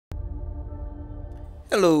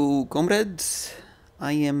Hello, comrades.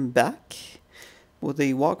 I am back with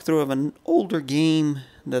a walkthrough of an older game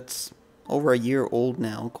that's over a year old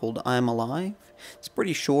now called I'm Alive. It's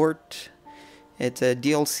pretty short. It's a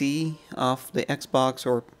DLC off the Xbox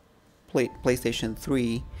or PlayStation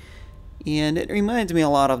 3, and it reminds me a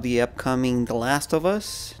lot of the upcoming The Last of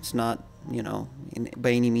Us. It's not,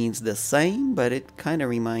 by any means the same, but it kind of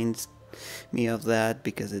reminds me of that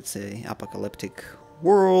because it's a apocalyptic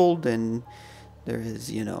world and there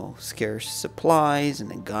is, scarce supplies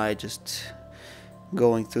and a guy just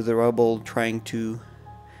going through the rubble trying to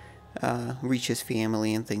reach his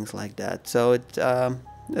family and things like that. So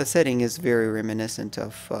the setting is very reminiscent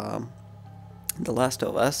of The Last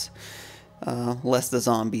of Us, less the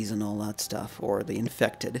zombies and all that stuff, or the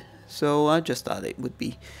infected. So I just thought it would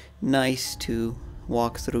be nice to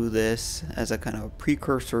walk through this as a kind of a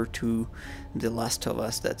precursor to The Last of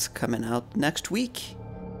Us that's coming out next week.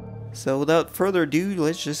 So without further ado,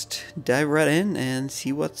 let's just dive right in and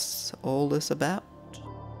see what's all this about.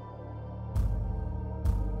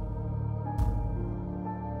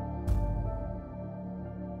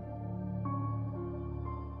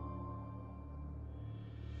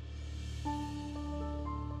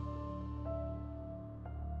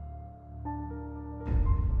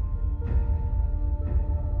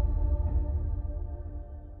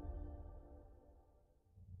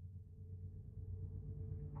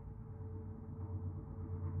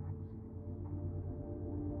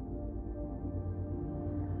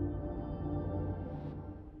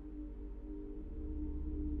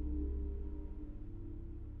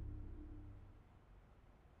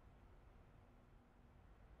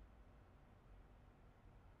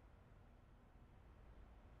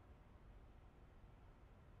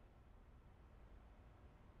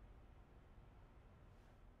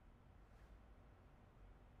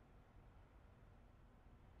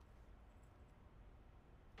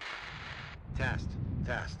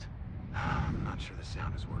 Test. I'm not sure the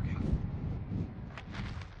sound is working.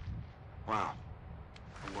 Wow,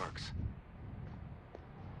 it works.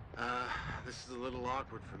 This is a little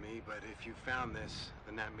awkward for me, but if you found this,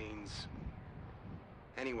 then that means...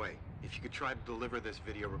 Anyway, if you could try to deliver this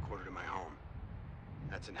video recorder to my home.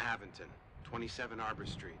 That's in Havington, 27 Arbor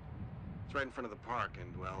Street. It's right in front of the park,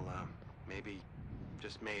 and well, maybe,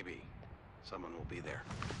 just maybe, someone will be there.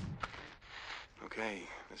 Okay,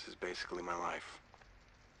 this is basically my life.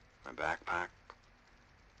 My backpack,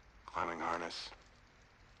 climbing harness,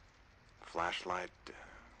 flashlight,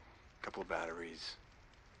 a couple of batteries,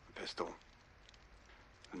 a pistol.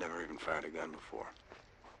 I've never even fired a gun before.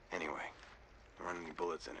 Anyway, there aren't any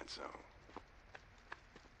bullets in it, so...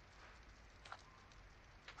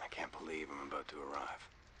 I can't believe I'm about to arrive.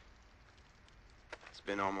 It's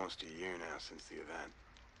been almost a year now since the event.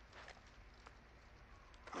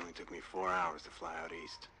 It only took me 4 hours to fly out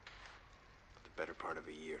east. But the better part of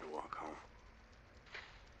a year to walk home.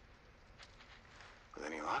 With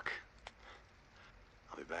any luck,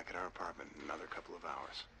 I'll be back at our apartment in another couple of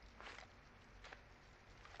hours.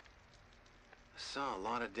 I saw a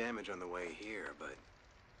lot of damage on the way here, but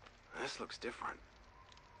this looks different.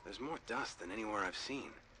 There's more dust than anywhere I've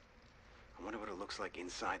seen. I wonder what it looks like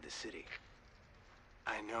inside the city.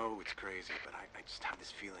 I know it's crazy, but I just have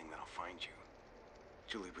this feeling that I'll find you.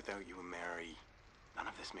 Julie, without you and Mary, none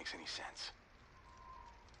of this makes any sense.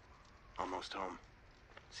 Almost home.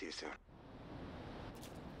 See you soon.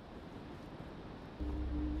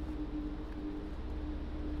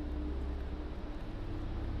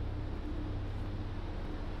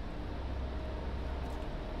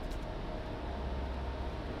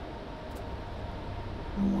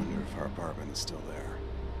 I wonder if our apartment is still there.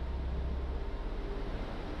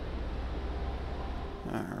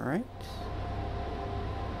 Alright.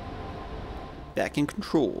 Back in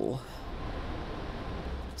control.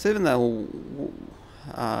 So even though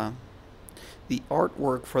the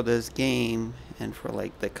artwork for this game and for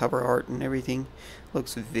like the cover art and everything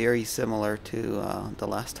looks very similar to The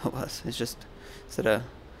Last of Us. It's just instead of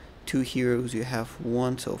two heroes, you have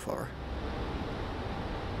one so far.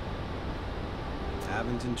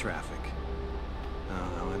 Havington traffic.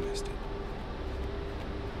 Oh, I missed it.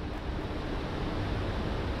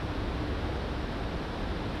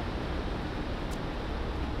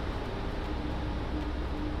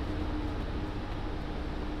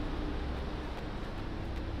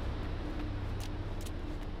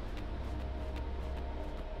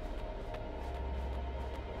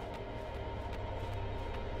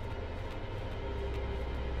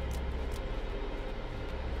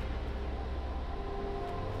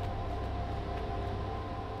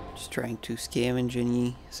 Just trying to scavenge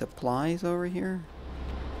any supplies over here.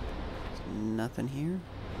 There's nothing here.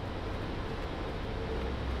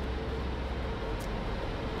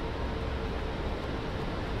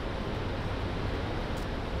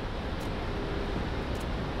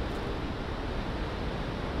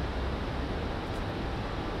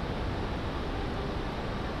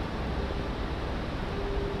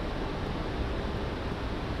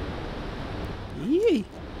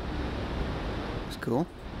 cool.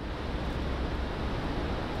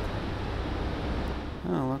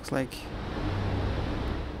 Oh, looks like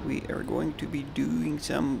we are going to be doing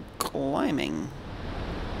some climbing.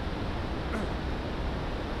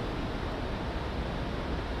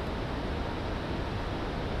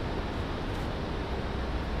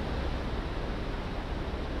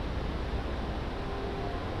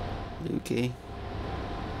 Okay.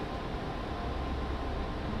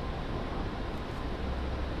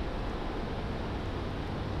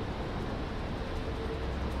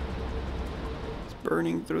 It's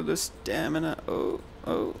burning through the stamina. Oh,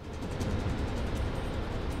 oh.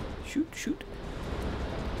 Shoot, shoot.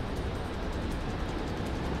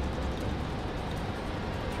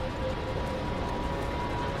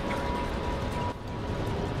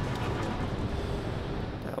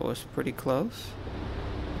 That was pretty close.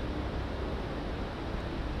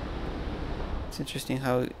 It's interesting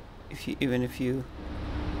how even if you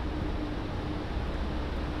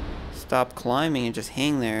stop climbing and just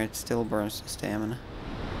hang there, it still burns the stamina.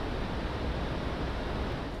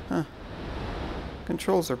 Huh.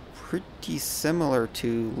 Controls are pretty similar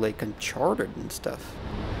to like Uncharted and stuff.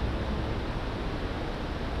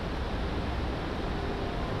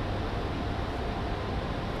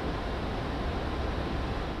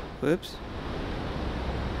 Whoops.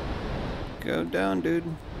 Go down, dude.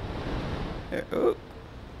 There, oh.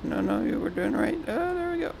 No, you were doing right. Oh,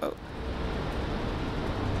 there we go. Oh.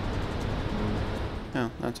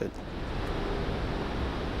 No, that's it.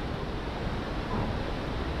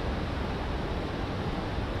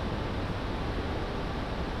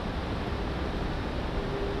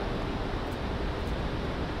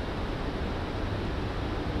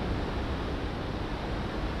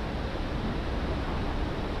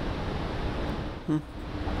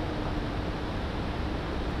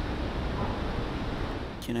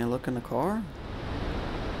 Can I look in the car?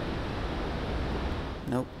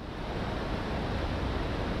 Nope.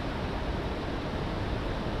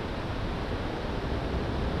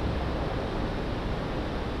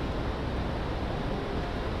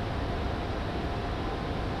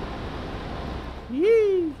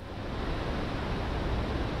 Yee!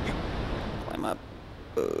 Climb up.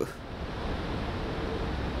 Ugh.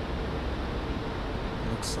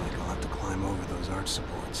 Looks like I'll have to climb over those arch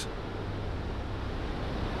supports.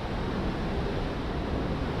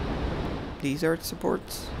 These arch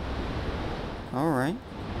supports? Alright.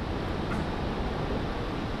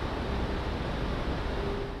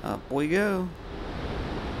 Up we go.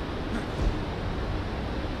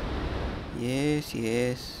 Yes,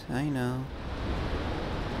 yes, I know.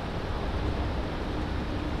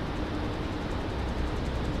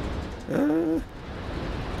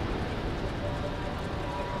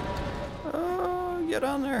 Oh, get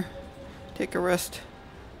on there. Take a rest.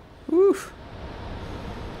 Woo.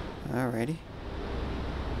 Alrighty.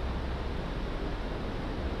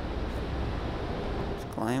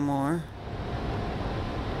 Let's climb more.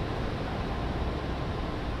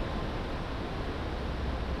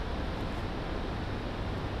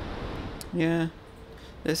 Yeah,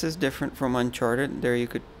 this is different from Uncharted. There you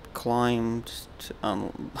could climb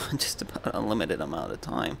just about unlimited amount of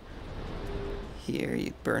time. Here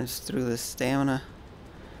it burns through the stamina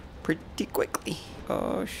pretty quickly.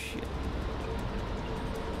 Oh shit.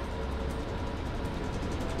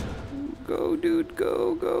 Go, dude,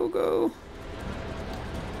 go, go, go.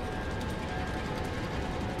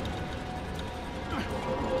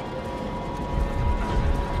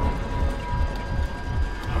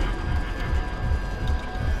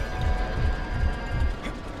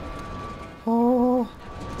 Oh.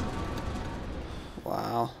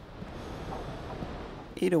 Wow.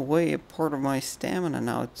 Ate away a part of my stamina,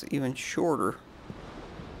 now it's even shorter.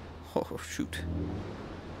 Oh, shoot.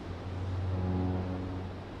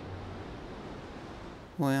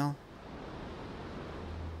 Well,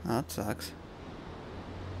 that sucks.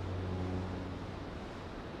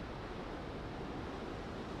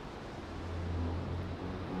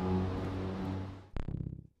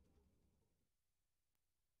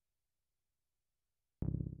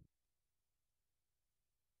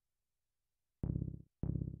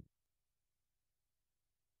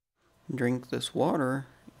 Drink this water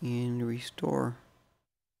and restore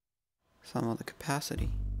some of the capacity.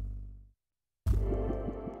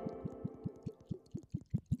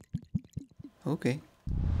 Okay.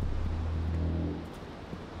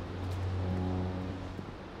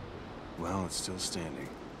 Well, it's still standing.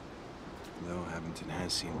 Though Abington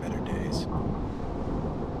has seen better days.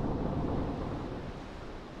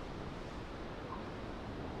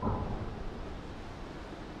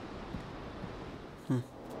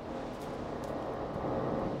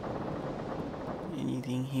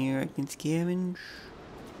 Anything here I can scavenge?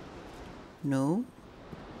 No?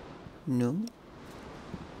 No?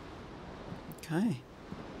 Okay.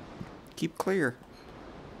 Keep clear.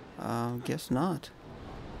 Guess not.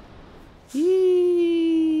 Yee!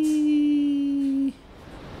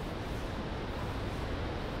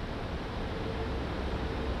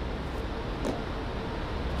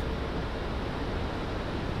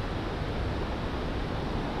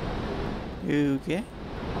 Okay.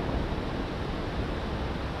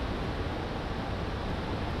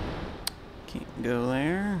 Can't go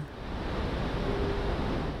there.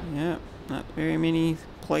 Yep, not very many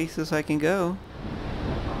places I can go.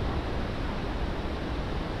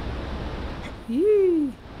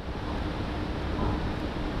 Yee!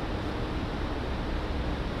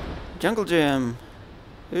 Jungle gym.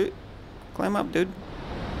 Climb up, dude.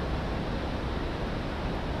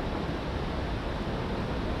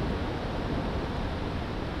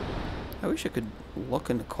 I wish I could look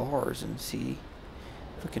in the cars and see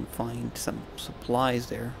if I can find some supplies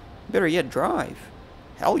there. Better yet, drive.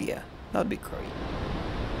 Hell yeah, that'd be great.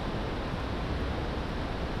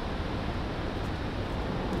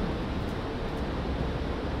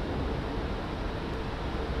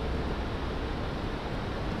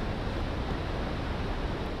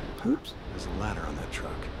 Oops. There's a ladder on that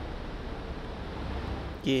truck.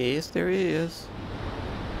 Yes, there is.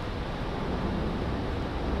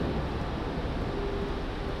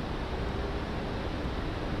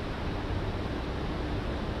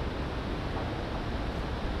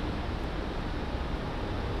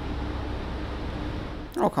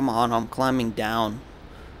 Oh, come on, I'm climbing down.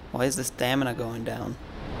 Why is the stamina going down?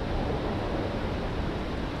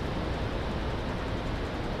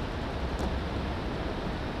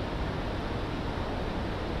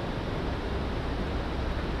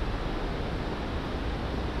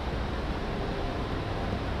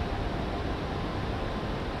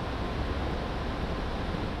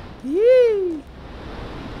 Yee!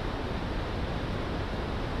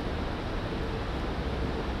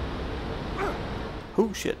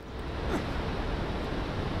 Oh shit.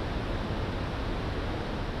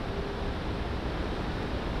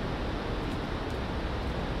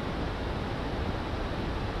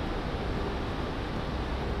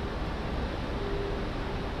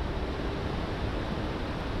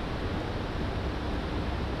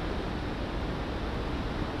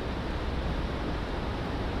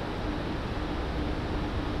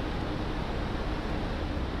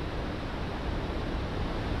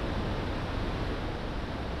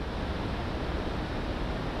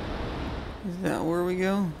 Is that where we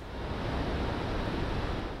go?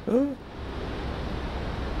 Oh.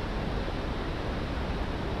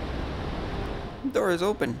 Door is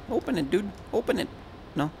open. Open it, dude. Open it.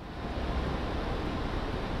 No.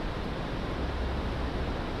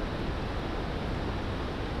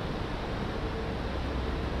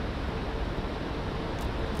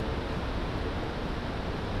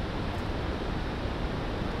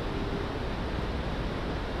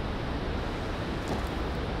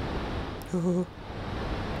 Oh.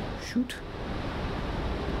 Shoot.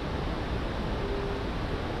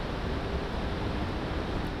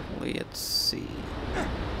 Let's see.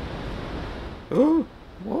 Oh,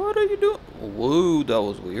 what are you doing? Whoa, that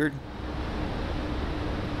was weird.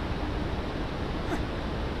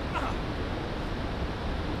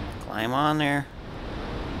 Climb on there.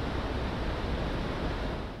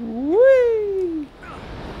 Whee!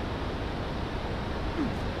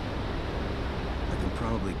 I can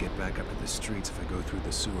probably get back up to the streets if I go through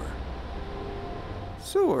the sewer.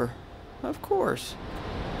 Sewer, of course.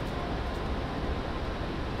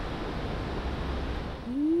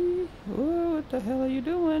 Whoa, what the hell are you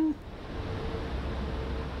doing?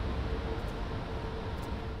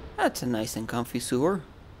 That's a nice and comfy sewer.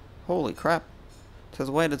 Holy crap. It's as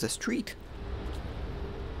wide as a street.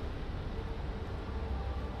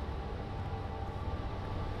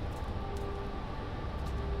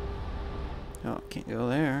 Oh, can't go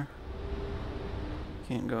there.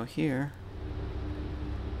 Can't go here.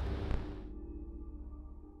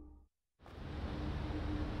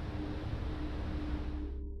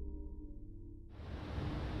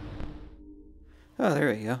 Oh, there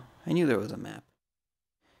we go. I knew there was a map.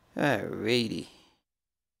 Alrighty.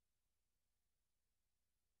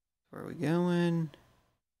 Where are we going?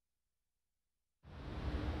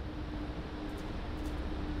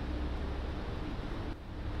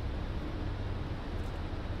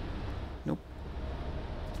 Nope.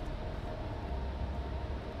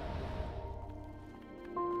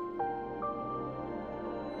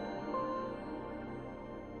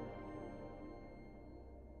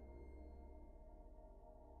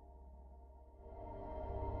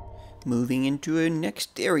 Moving into a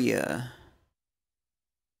next area.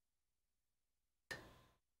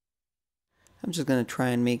 I'm just gonna try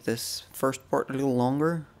and make this first part a little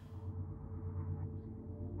longer.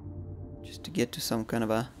 Just to get to some kind of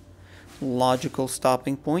a logical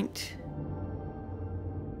stopping point.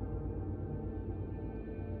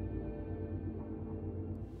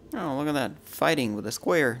 Oh, look at that. Fighting with a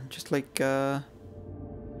square. Just like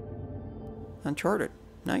Uncharted.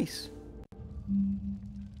 Nice.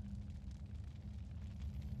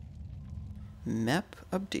 Map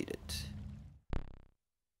updated.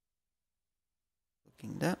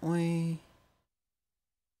 Looking that way.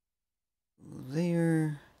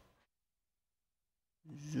 There.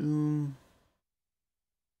 Zoom.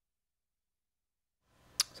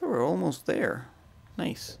 So we're almost there.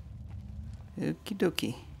 Nice. Okie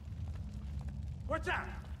dokie. What's up?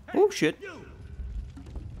 Oh shit. You!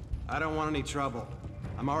 I don't want any trouble.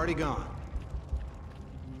 I'm already gone.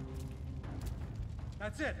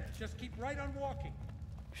 That's it. Just keep right on walking.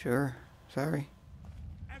 Sure. Sorry.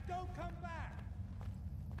 And don't come back.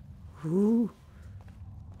 Ooh.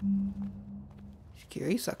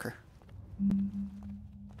 Scary sucker.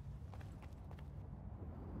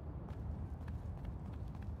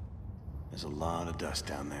 There's a lot of dust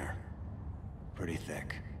down there. Pretty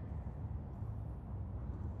thick.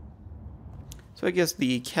 So I guess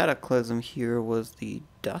the cataclysm here was the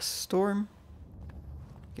dust storm.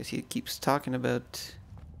 Guess he keeps talking about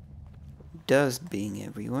dust being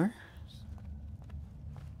everywhere.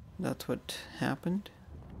 That's what happened.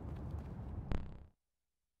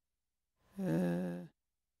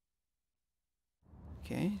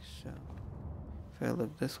 Okay, so if I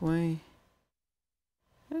look this way,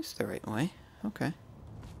 that's the right way. Okay.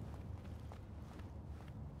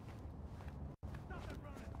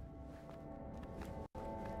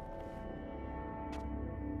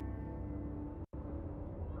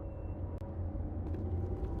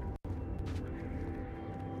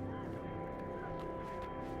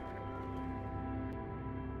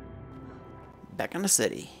 Back in the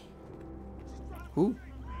city. Ooh.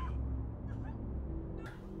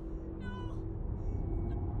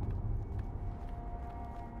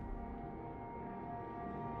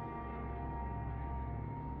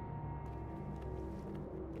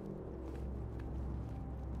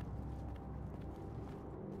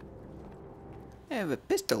 I have a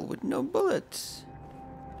pistol with no bullets.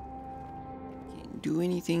 Can't do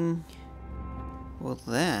anything with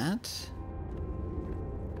that.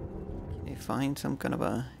 Can I find some kind of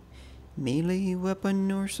a melee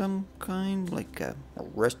weapon or some kind? Like a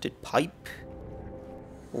rusted pipe?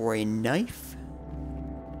 Or a knife?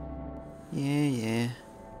 Yeah.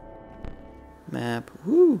 Map.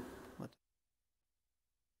 Woo!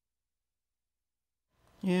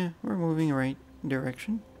 Yeah, we're moving the right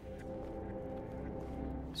direction.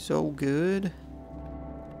 So good.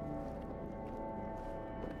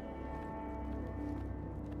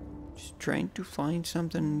 Just trying to find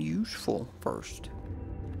something useful first.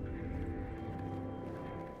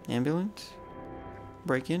 Ambulance?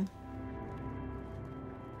 Break in?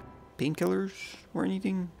 Painkillers or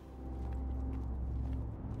anything?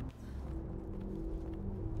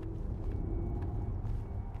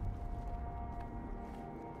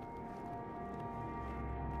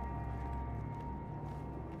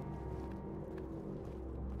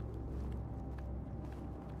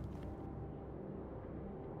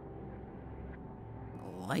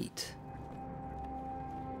 Light.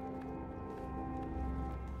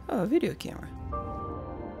 Oh, a video camera.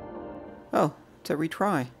 Oh, it's a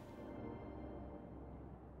retry.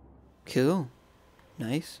 Cool.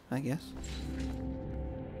 Nice, I guess.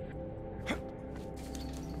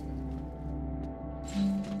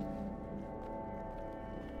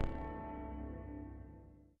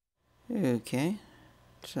 Okay.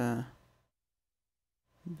 It's a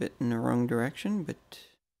bit in the wrong direction, but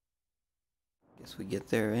guess we get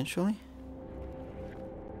there eventually.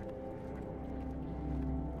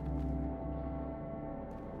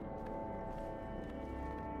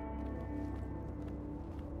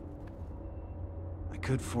 I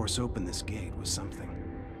could force open this gate with something.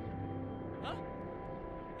 Huh?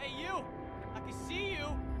 Hey, you! I can see you!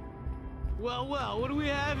 Well, what do we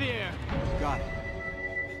have here? Got it.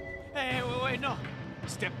 Hey, wait, no.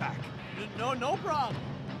 Step back. No problem.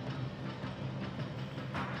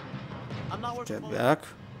 I'm not working. Step back.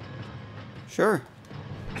 Sure.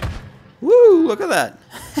 Woo, look at that.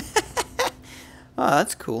 Oh,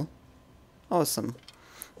 that's cool. Awesome.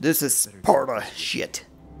 This is Sparta shit.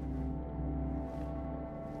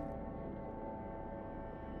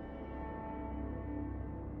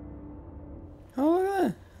 Oh, look at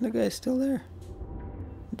that. The guy's still there.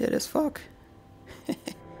 Dead as fuck.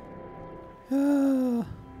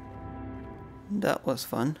 That was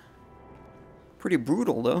fun. Pretty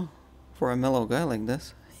brutal though, for a mellow guy like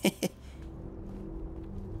this.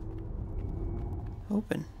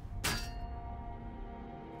 Open.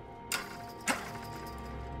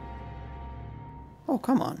 Oh,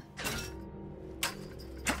 come on.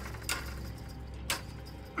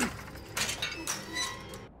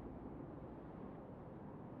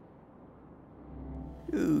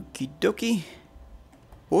 Okie dokie.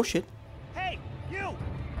 Bullshit. Hey, you!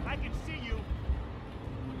 I can see you.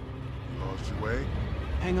 You lost your way?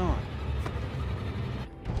 Hang on.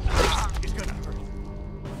 It's gonna hurt.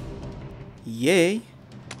 Yay.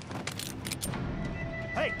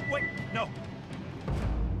 Hey, wait, no.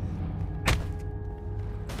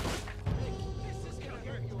 This is gonna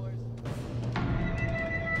hurt yours.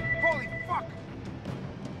 Holy fuck!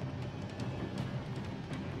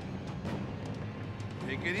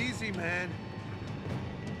 Take it easy, man.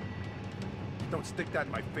 Don't stick that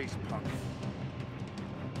in my face, punk.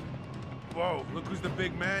 Whoa, look who's the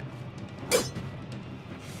big man.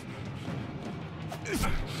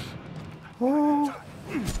 Oh.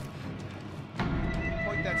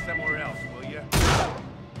 Point that somewhere else, will you?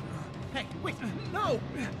 Hey, wait, no!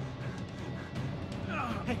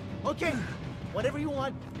 Hey, okay, whatever you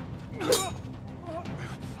want.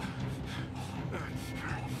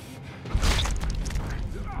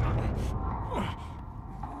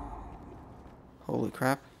 Holy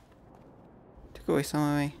crap. Took away some of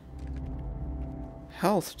my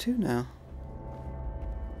health too now.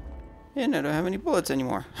 And I don't have any bullets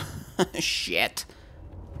anymore. Shit.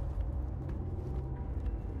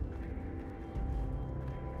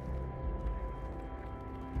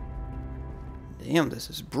 Damn, this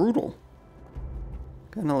is brutal.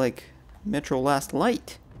 Kinda like Metro Last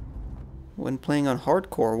Light. When playing on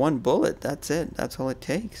hardcore, one bullet, that's it. That's all it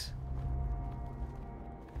takes.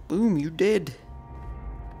 Boom, you dead.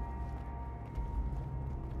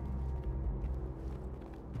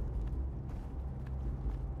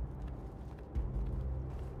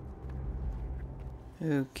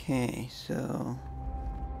 Okay, so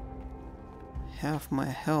half my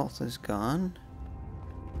health is gone.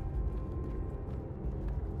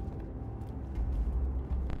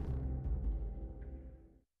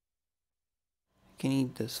 I can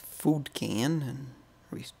eat this food can and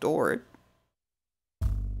restore it.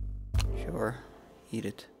 Sure, eat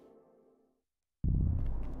it.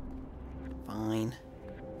 Fine.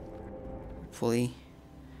 Hopefully,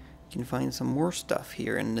 you can find some more stuff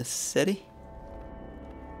here in this city.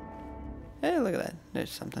 Hey, look at that. There's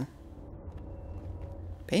something.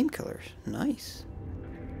 Painkillers. Nice.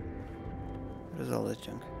 What is all this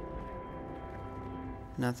junk?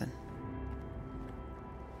 Nothing.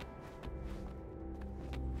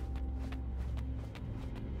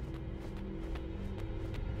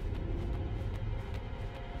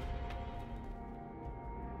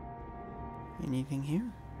 Anything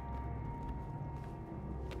here?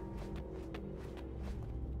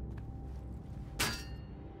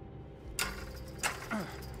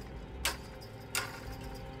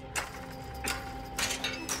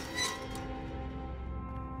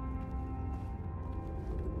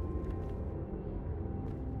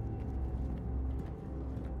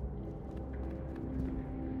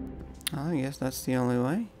 I guess that's the only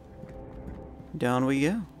way. Down we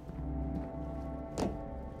go.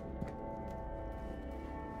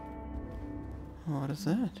 What is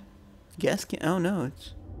that? Gas can? Oh no,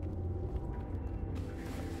 it's...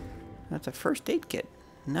 That's a first aid kit.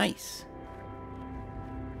 Nice.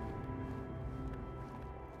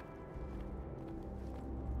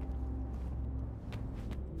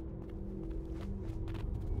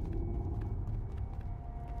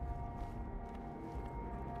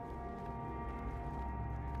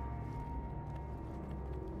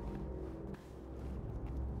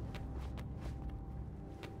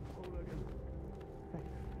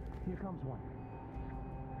 Here comes one.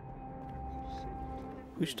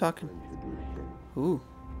 Who's talking? Ooh.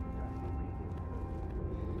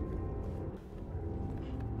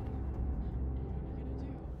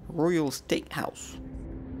 Royal Steakhouse.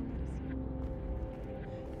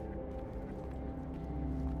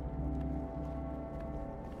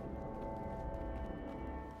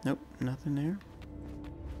 Nope, nothing there.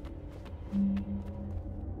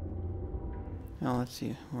 Now let's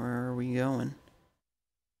see, where are we going?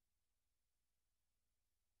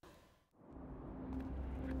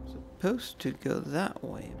 Supposed to go that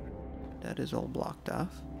way. That is all blocked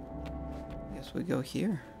off. Guess we go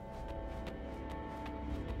here.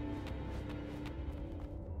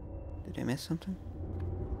 Did I miss something?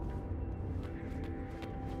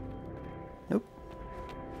 Nope.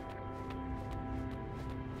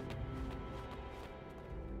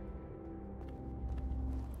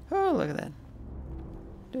 look at that.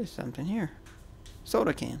 There's something here.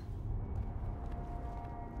 Soda can.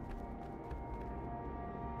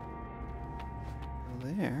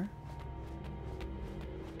 There.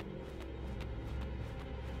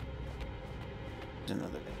 There's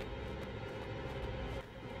another bit.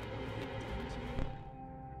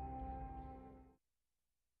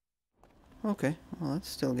 Okay, well that's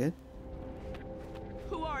still good.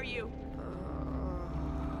 Who are you?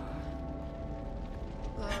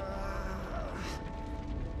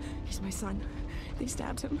 He's my son. They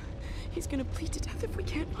stabbed him. He's gonna bleed to death if we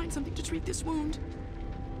can't find something to treat this wound.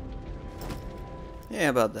 Yeah,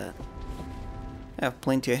 about that. I have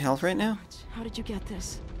plenty of health right now. How did you get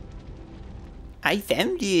this? I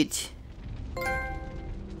found it!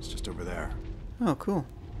 It's just over there. Oh, cool.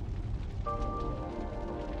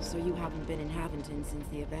 So you haven't been in Haventon since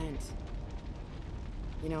the event.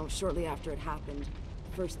 You know, shortly after it happened,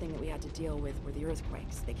 the first thing that we had to deal with were the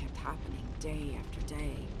earthquakes. They kept happening, day after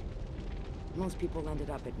day. Most people ended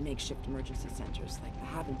up at makeshift emergency centers like the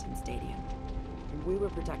Haventon Stadium. And we were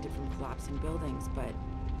protected from collapsing buildings, but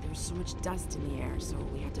there was so much dust in the air, so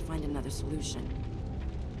we had to find another solution.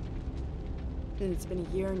 And it's been a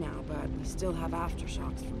year now, but we still have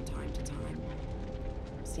aftershocks from time to time.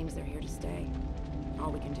 Seems they're here to stay.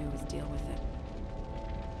 All we can do is deal with it.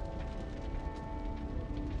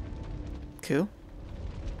 Cool.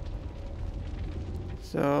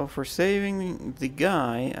 So, for saving the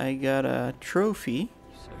guy, I got a trophy.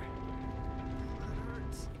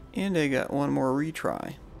 And I got one more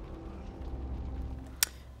retry.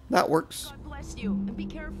 That works. God bless you, and be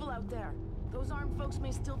careful out there. Those armed folks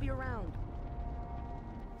may still be around.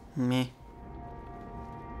 Meh.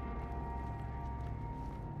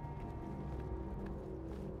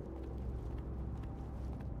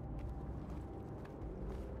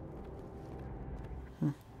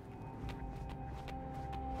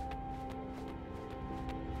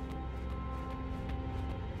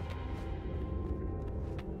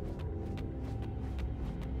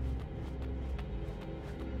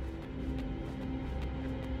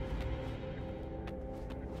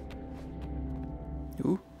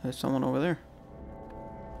 Ooh, there's someone over there.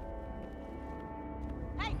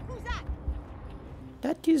 Hey, who's that?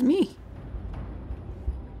 That is me.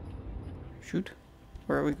 Shoot.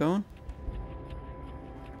 Where are we going?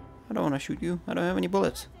 I don't want to shoot you. I don't have any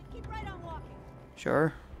bullets. Keep right on walking.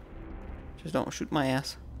 Sure. Just don't shoot my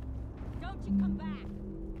ass. Don't you come back.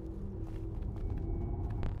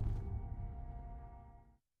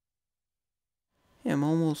 Yeah, I'm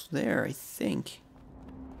almost there, I think.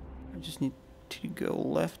 I just need to go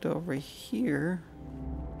left over here.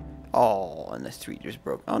 Oh, and the street just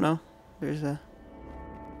broke. Oh no, there's a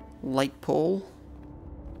light pole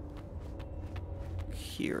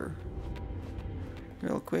here.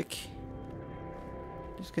 Real quick.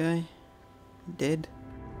 This guy dead.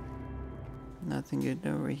 Nothing good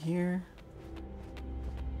over here.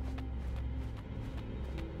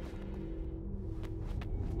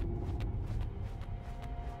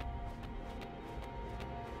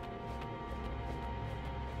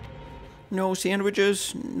 No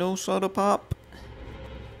sandwiches, no soda pop,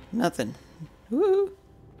 nothing. Woo!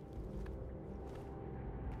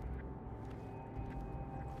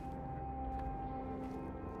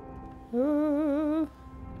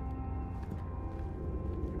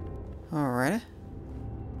 Alright.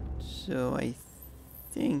 So I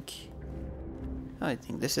think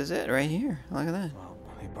this is it right here. Look at that. Well,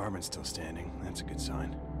 the apartment's still standing. That's a good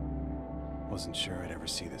sign. Wasn't sure I'd ever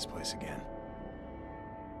see this place again.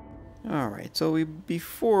 Alright, so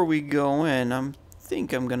before we go in, I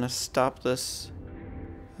think I'm gonna stop this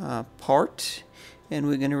part, and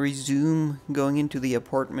we're gonna resume going into the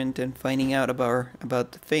apartment and finding out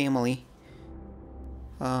about the family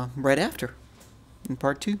right after, in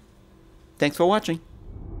part 2. Thanks for watching.